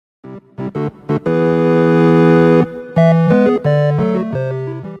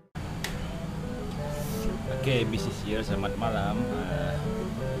Oke, bisnis here, selamat malam.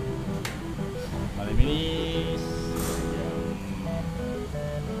 Malam ini jam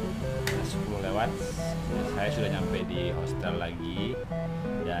 10 lewat. Saya sudah nyampe di hostel lagi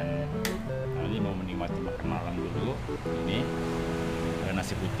dan ini mau menikmati makan malam dulu. Ini ada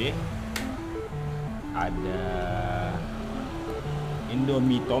nasi putih, ada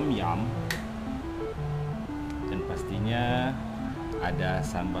Indomie Tom Yum, dan pastinya ada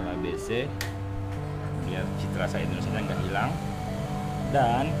sambal ABC biar citra rasa Indonesia nggak hilang.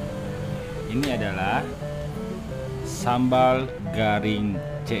 Dan ini adalah sambal garing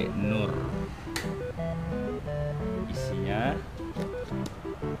Cek Nur. Isinya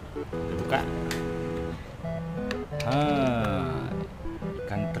buka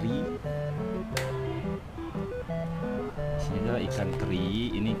ikan teri. Isinya adalah ikan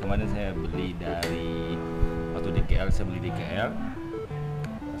teri. Ini kemarin saya beli dari waktu di KL, saya beli di KL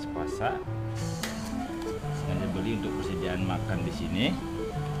pas puasa. Sengaja beli untuk persediaan makan di sini.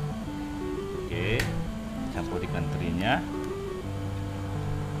 Oke, campur ikan terinya.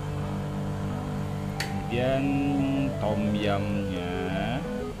 Kemudian tom yumnya.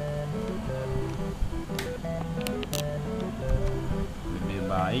 Lebih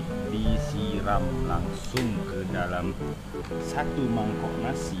baik disiram langsung ke dalam satu mangkok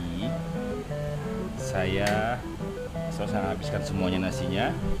nasi. Saya habiskan semuanya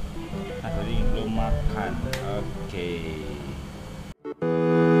nasinya. Tadi belum makan. Oke.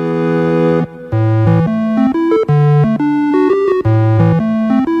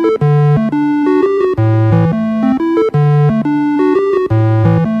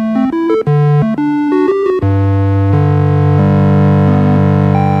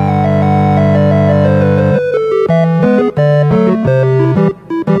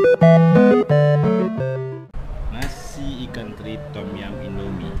 Nasi ikan teri tom yum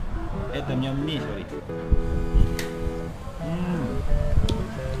Indomie. Tom yum mie, sorry.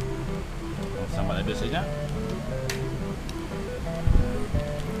 Sambal ABC-nya.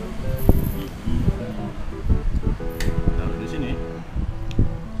 Taruh di sini.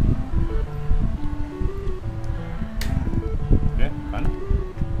 Oke, kan?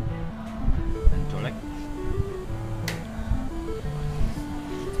 Dan colek.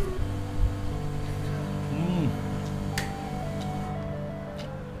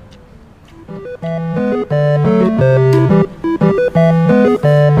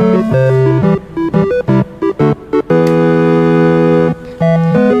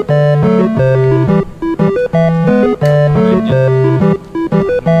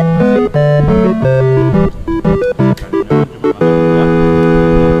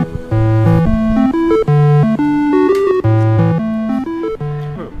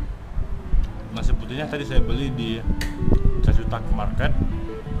 Nasi putihnya tadi saya beli di Casutak Market.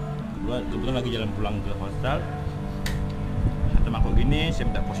 Kebetulan lagi jalan pulang ke hostel. Satu mangkok gini, saya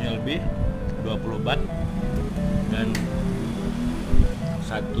minta porsinya lebih 20 baht, dan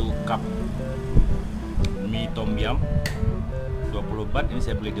satu cup mie tom yum 20 baht. Ini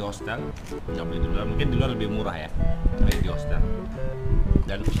saya beli di hostel, nggak beli di luar. Mungkin di luar lebih murah ya, beli di hostel.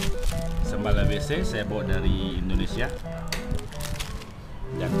 Dan sambal ABC saya bawa dari Indonesia,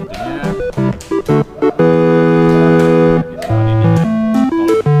 dan tentunya ditemani dengan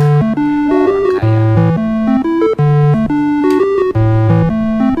orang kaya.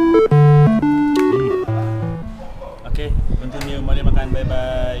 Oke, continue, mari makan, bye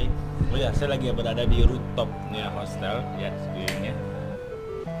bye. Oh ya, saya lagi berada di rooftopnya hostel, lihat sekelilingnya.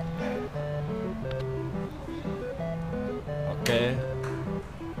 Oke.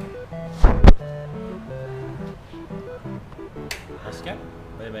 Pas kan?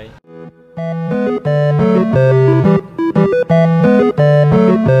 Bye bye.